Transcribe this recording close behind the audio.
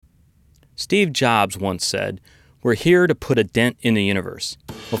Steve Jobs once said, "We're here to put a dent in the universe."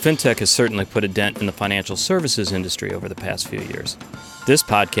 Well, fintech has certainly put a dent in the financial services industry over the past few years. This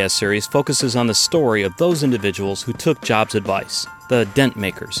podcast series focuses on the story of those individuals who took Jobs' advice, the dent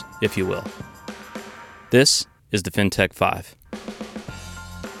makers, if you will. This is the FinTech 5.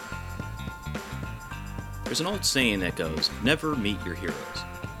 There's an old saying that goes, never meet your heroes,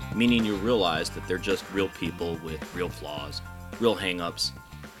 meaning you realize that they're just real people with real flaws, real hang-ups,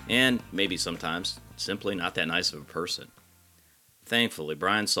 and maybe sometimes simply not that nice of a person. Thankfully,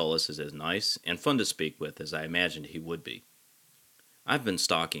 Brian Solis is as nice and fun to speak with as I imagined he would be. I've been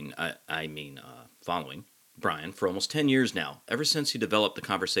following Brian for almost 10 years now, ever since he developed the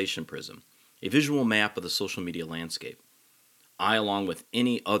Conversation Prism, a visual map of the social media landscape. I, along with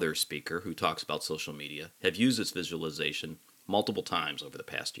any other speaker who talks about social media, have used this visualization multiple times over the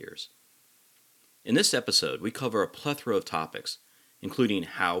past years. In this episode, we cover a plethora of topics, including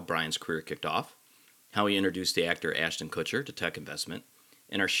how Brian's career kicked off, how he introduced the actor Ashton Kutcher to tech investment,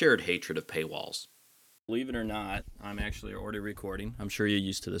 and our shared hatred of paywalls. Believe it or not, I'm actually already recording. I'm sure you're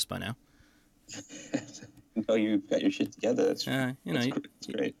used to this by now. No, you've got your shit together. That's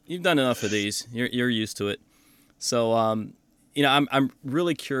great. You've done enough of these. You're used to it. So, I'm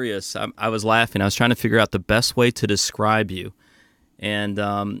really curious. I was laughing. I was trying to figure out the best way to describe you, and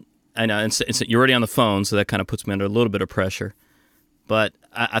I know you're already on the phone, so that kind of puts me under a little bit of pressure. But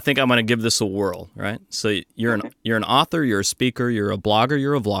I think I'm going to give this a whirl, right? So you're an author, you're a speaker, you're a blogger,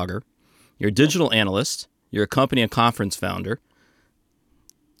 you're a vlogger, you're a digital analyst, you're a company and conference founder.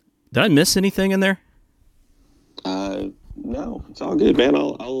 Did I miss anything in there? No, it's all good, man.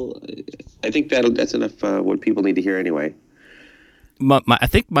 I think that's enough what people need to hear anyway. I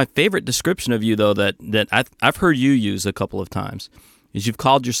think my favorite description of you, though, that I've heard you use a couple of times, is you've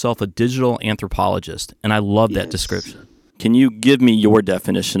called yourself a digital anthropologist, and I love that description. Can you give me your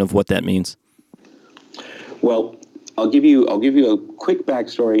definition of what that means? Well, I'll give you a quick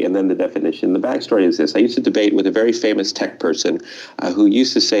backstory and then the definition. The backstory is this. I used to debate with a very famous tech person who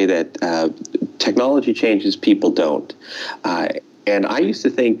used to say that technology changes, people don't. And I used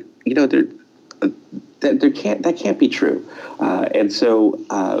to think, that can't be true. And so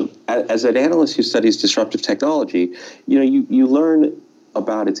as an analyst who studies disruptive technology, you learn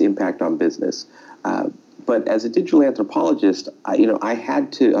about its impact on business. But as a digital anthropologist, I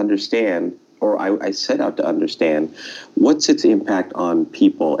had to understand, or I set out to understand, what's its impact on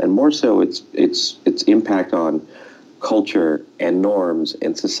people, and more so its impact on culture and norms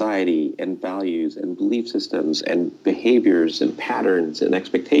and society and values and belief systems and behaviors and patterns and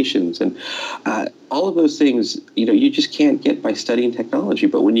expectations and all of those things. You just can't get by studying technology.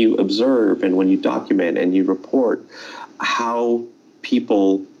 But when you observe and when you document and you report how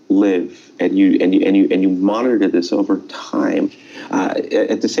people live and you monitor this over time.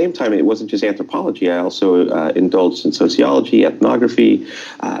 At the same time, it wasn't just anthropology. I also indulged in sociology, ethnography,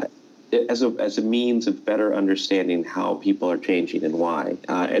 as a means of better understanding how people are changing and why,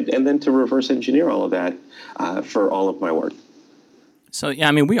 and then to reverse engineer all of that for all of my work. So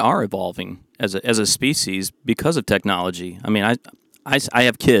we are evolving as a species because of technology. I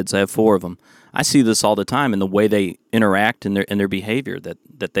have kids. I have 4 of them. I see this all the time in the way they interact and their behavior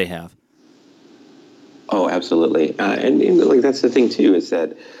that they have. Oh, absolutely. And that's the thing, too, is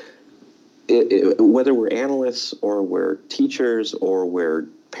that whether we're analysts or we're teachers or we're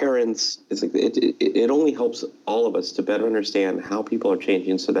parents, it only helps all of us to better understand how people are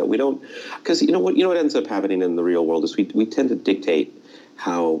changing so that we don't, because what ends up happening in the real world is we tend to dictate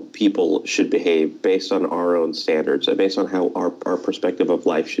how people should behave based on our own standards, based on how our perspective of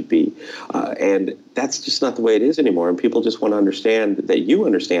life should be. And that's just not the way it is anymore. And people just want to understand that you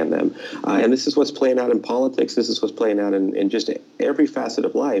understand them. And this is what's playing out in politics. This is what's playing out in just every facet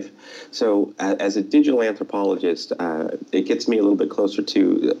of life. So as a digital anthropologist, it gets me a little bit closer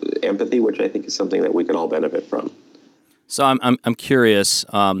to empathy, which I think is something that we could all benefit from. So I'm curious.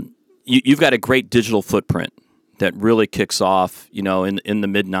 You've got a great digital footprint that really kicks off, in the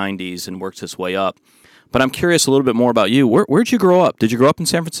mid-'90s and works its way up. But I'm curious a little bit more about you. Where'd you grow up? Did you grow up in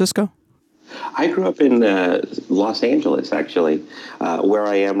San Francisco? I grew up in Los Angeles, actually, where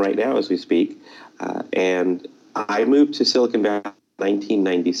I am right now as we speak. And I moved to Silicon Valley in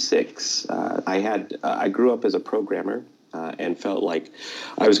 1996. I grew up as a programmer. And felt like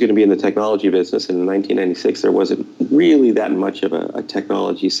I was going to be in the technology business. And in 1996, there wasn't really that much of a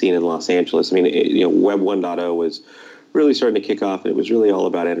technology scene in Los Angeles. Web 1.0 was really starting to kick off, and it was really all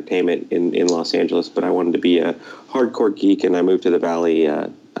about entertainment in Los Angeles. But I wanted to be a hardcore geek, and I moved to the Valley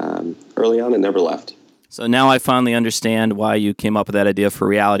early on and never left. So now I finally understand why you came up with that idea for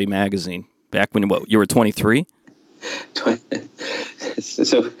Reality Magazine back when you were 23.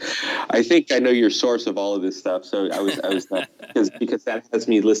 So I think I know your source of all of this stuff. So I was not, because that has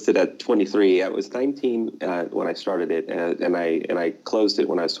me listed at 23. I was 19 when I started it, and I closed it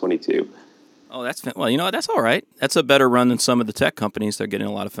when I was 22. Oh, well. You know what? That's all right. That's a better run than some of the tech companies. They're getting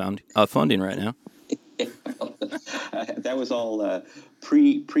a lot of funding right now. That was all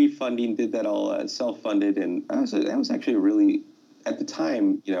pre-funding. Did that all self-funded, and that was actually a really, at the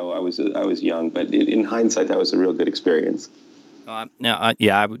time, I was young, but in hindsight, that was a real good experience. Yeah,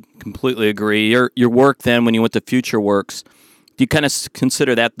 I would completely agree. Your work then, when you went to FutureWorks, do you kind of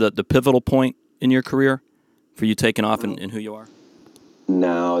consider that the pivotal point in your career for you taking off in who you are?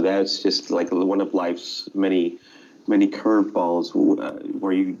 No, that's just like one of life's many curveballs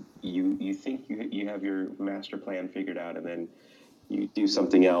where you think you have your master plan figured out, and then you do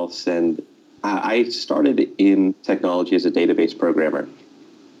something else. And I started in technology as a database programmer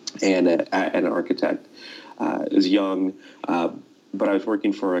and an architect. I was young, but I was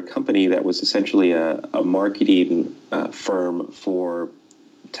working for a company that was essentially a marketing firm for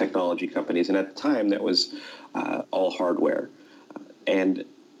technology companies, and at the time that was all hardware. And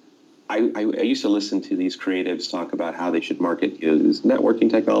I used to listen to these creatives talk about how they should market this networking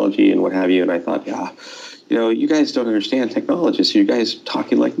technology and what have you, and I thought, you guys don't understand technologists. You guys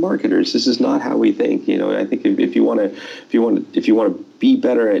talking like marketers. This is not how we think. I think if you want to be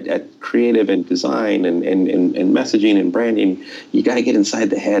better at creative and design and messaging and branding, you got to get inside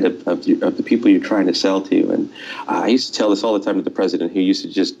the head of the people you're trying to sell to. And I used to tell this all the time to the president, who used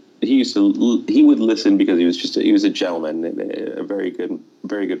to he would listen because he was a gentleman and a very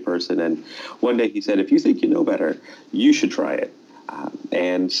good person. And one day he said, if you think you know better, you should try it.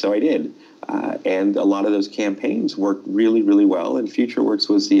 And so I did. And a lot of those campaigns worked really, really well. And FutureWorks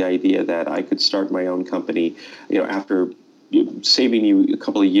was the idea that I could start my own company, after saving you a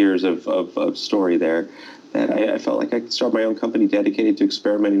couple of years of story there, that I felt like I could start my own company dedicated to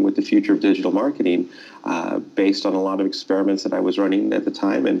experimenting with the future of digital marketing, based on a lot of experiments that I was running at the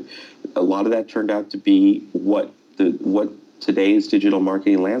time. And a lot of that turned out to be what today's digital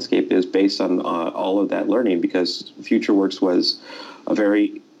marketing landscape is, based on all of that learning, because FutureWorks was a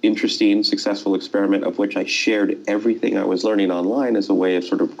very interesting, successful experiment of which I shared everything I was learning online as a way of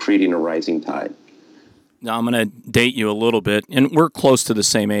sort of creating a rising tide. Now, I'm going to date you a little bit, and we're close to the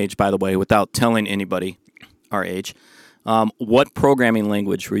same age, by the way, without telling anybody our age. What programming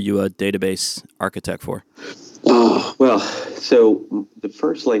language were you a database architect for? Oh, well, so the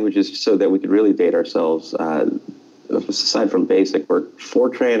first languages, so that we could really date ourselves, aside from BASIC, were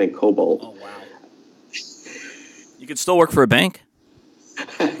Fortran and COBOL. Oh, wow. You could still work for a bank?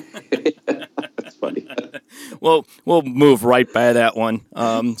 That's funny. Well, we'll move right by that one,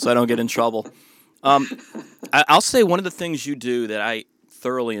 so I don't get in trouble. I'll say one of the things you do that I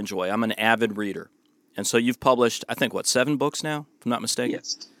thoroughly enjoy. I'm an avid reader. And so you've published, I think, 7 books now, if I'm not mistaken?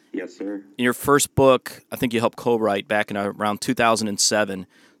 Yes, sir. In your first book, I think you helped co-write back in around 2007.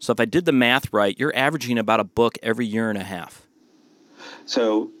 So if I did the math right, you're averaging about a book every year and a half.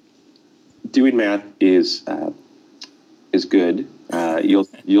 So doing math is good.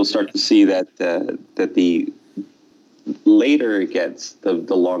 You'll start to see that the later it gets, the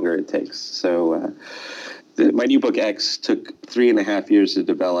longer it takes. So my new book X took 3.5 years to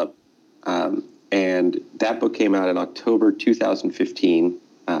develop, and that book came out in October 2015.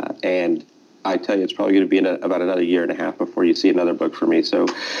 And I tell you, it's probably going to be about another year and a half before you see another book from me. So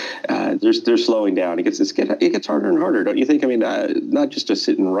they're slowing down. It gets harder and harder, don't you think? I mean, not just to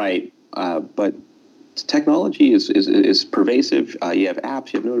sit and write, but technology is pervasive. You have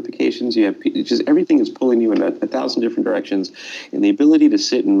apps, you have notifications, you have just everything is pulling you in 1,000 different directions, and the ability to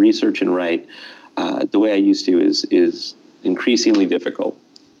sit and research and write the way I used to is increasingly difficult.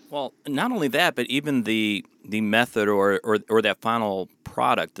 Well, not only that, but even the method or that final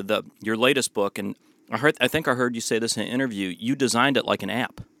product, your latest book, and I think I heard you say this in an interview. You designed it like an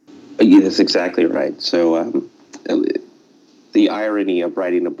app. Yeah, that's exactly right. So the irony of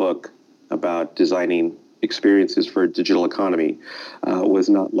writing a book about designing experiences for a digital economy was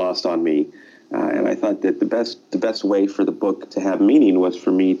not lost on me. And I thought that the best way for the book to have meaning was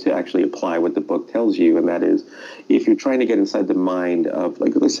for me to actually apply what the book tells you. And that is, if you're trying to get inside the mind of,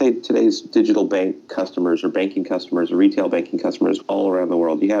 like, let's say today's digital bank customers or banking customers or retail banking customers all around the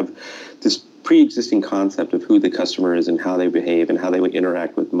world, you have this pre-existing concept of who the customer is and how they behave and how they would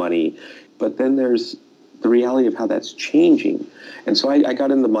interact with money. But then there's the reality of how that's changing. And so I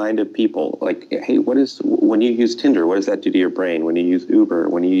got in the mind of people like, hey, when you use Tinder, what does that do to your brain? When you use Uber,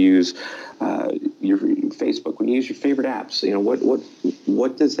 when you use your Facebook, when you use your favorite apps,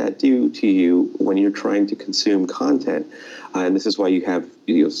 what does that do to you when you're trying to consume content? And this is why you have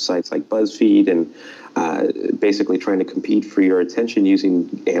sites like BuzzFeed and basically trying to compete for your attention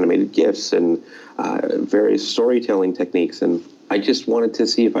using animated GIFs and various storytelling techniques. And I just wanted to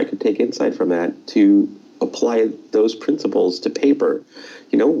see if I could take insight from that to apply those principles to paper.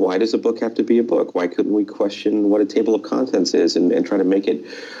 Why does a book have to be a book? Why couldn't we question what a table of contents is and try to make it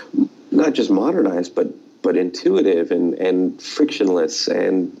not just modernized, but intuitive and frictionless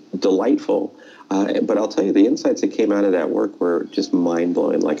and delightful? But I'll tell you, the insights that came out of that work were just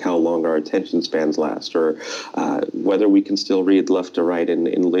mind-blowing, like how long our attention spans last, or whether we can still read left to right in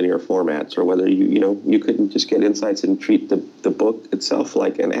linear formats, or whether you couldn't just get insights and treat the book itself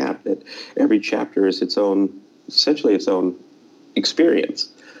like an app, that every chapter is essentially its own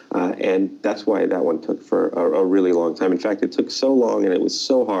experience. And that's why that one took for a really long time. In fact, it took so long and it was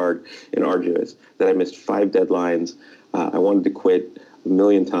so hard and arduous that I missed 5 deadlines. I wanted to quit a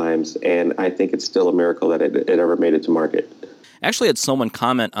million times, and I think it's still a miracle that it ever made it to market. Actually, I had someone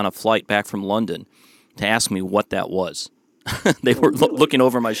comment on a flight back from London to ask me what that was. They were looking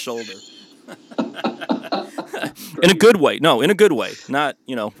over my shoulder. In a good way. No, in a good way. Not,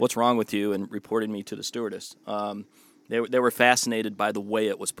 what's wrong with you, and reported me to the stewardess. They were fascinated by the way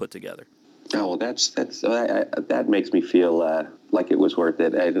it was put together. Oh, well, that makes me feel like it was worth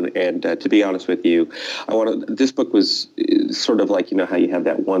it. And to be honest with you, this book was sort of like, how you have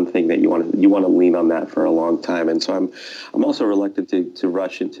that one thing that you want to lean on that for a long time. And so I'm also reluctant to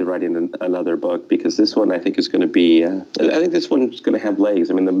rush into writing another book, because this one I think is going to be I think this one's going to have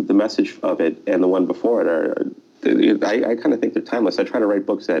legs. I mean, the message of it and the one before it I kind of think they're timeless. I try to write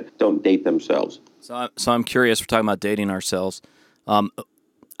books that don't date themselves. So I'm curious. We're talking about dating ourselves.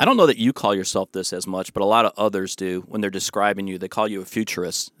 I don't know that you call yourself this as much, but a lot of others do. When they're describing you, they call you a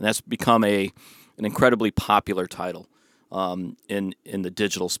futurist, and that's become an incredibly popular title in the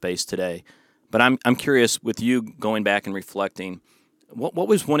digital space today. But I'm curious, with you going back and reflecting, what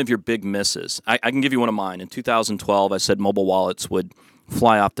was one of your big misses? I can give you one of mine. In 2012, I said mobile wallets would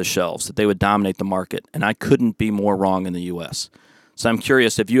fly off the shelves, that they would dominate the market, and I couldn't be more wrong in the U.S. So I'm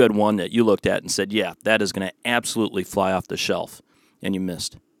curious if you had one that you looked at and said, yeah, that is going to absolutely fly off the shelf, and you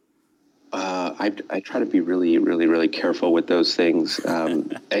missed. I try to be really, really, really careful with those things.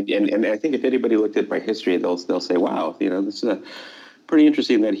 And I think if anybody looked at my history, they'll say, wow, this is pretty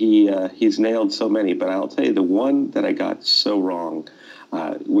interesting that he's nailed so many. But I'll tell you, the one that I got so wrong,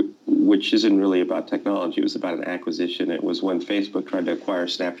 which isn't really about technology, it was about an acquisition. It was when Facebook tried to acquire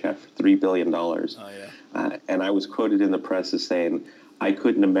Snapchat for $3 billion. Oh, yeah. And I was quoted in the press as saying, I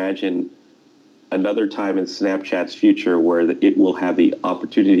couldn't imagine another time in Snapchat's future where it will have the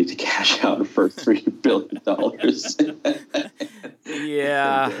opportunity to cash out for $3 billion.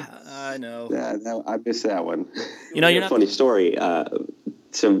 Yeah, I know. Yeah, I missed that one. You're a funny story.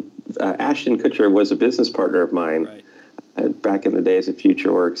 So Ashton Kutcher was a business partner of mine. Right. Back in the days at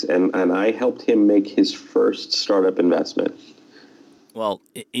FutureWorks, and I helped him make his first startup investment. Well,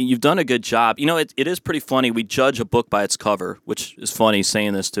 you've done a good job. It is pretty funny. We judge a book by its cover, which is funny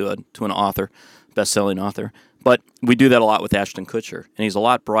saying this to an author, best-selling author. But we do that a lot with Ashton Kutcher, and he's a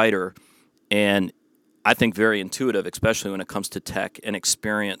lot brighter and I think very intuitive, especially when it comes to tech and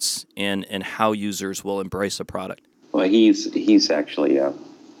experience and how users will embrace a product. Well, he's actually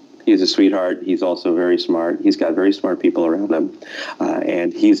he's a sweetheart. He's also very smart. He's got very smart people around him,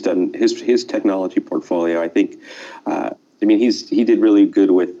 and he's done his technology portfolio. I think. He did really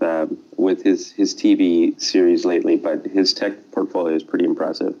good with his TV series lately, but his tech portfolio is pretty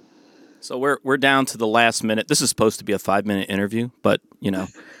impressive. So we're down to the last minute. This is supposed to be a 5-minute interview, but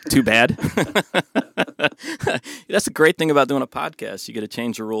too bad. That's the great thing about doing a podcast. You get to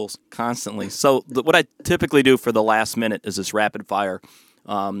change the rules constantly. So what I typically do for the last minute is this rapid fire.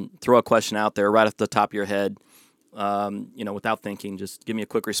 Throw a question out there right off the top of your head, without thinking. Just give me a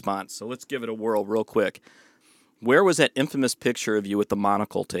quick response. So let's give it a whirl real quick. Where was that infamous picture of you with the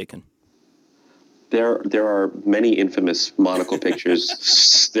monocle taken? There are many infamous monocle pictures.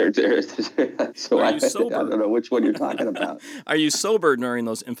 So Are you sober? I don't know which one you're talking about. Are you sober during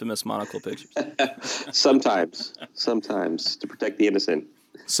those infamous monocle pictures? Sometimes to protect the innocent.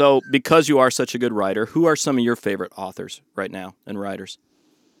 So, because you are such a good writer, who are some of your favorite authors right now and writers?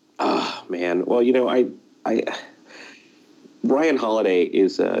 Oh man, well I Ryan Holiday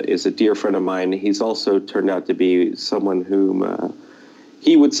is a dear friend of mine. He's also turned out to be someone whom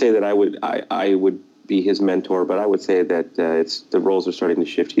he would say that I would be his mentor, but I would say that the roles are starting to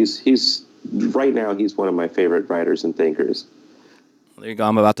shift. He's right now, he's one of my favorite writers and thinkers. There you go.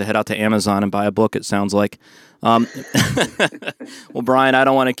 I'm about to head out to Amazon and buy a book, it sounds like. Well, Brian, I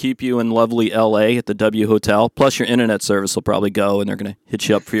don't want to keep you in lovely L.A. at the W Hotel. Plus, your internet service will probably go, and they're going to hit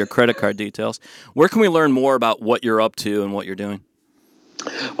you up for your credit card details. Where can we learn more about what you're up to and what you're doing?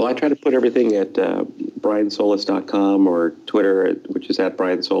 Well, I try to put everything at briansolis.com or Twitter, which is at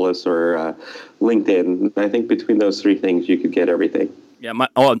Brian Solis, or LinkedIn. I think between those three things, you could get everything. Yeah, my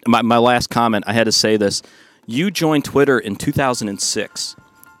last comment, I had to say this. You joined Twitter in 2006.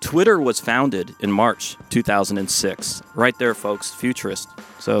 Twitter was founded in March 2006. Right there, folks, futurist.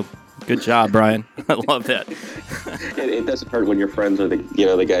 So good job, Brian. I love that. It doesn't hurt when your friends are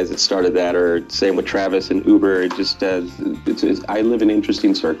the guys that started that, or same with Travis and Uber. It just I live in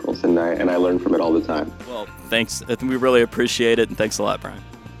interesting circles, and I learn from it all the time. Well, thanks. We really appreciate it, and thanks a lot, Brian.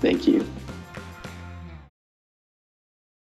 Thank you.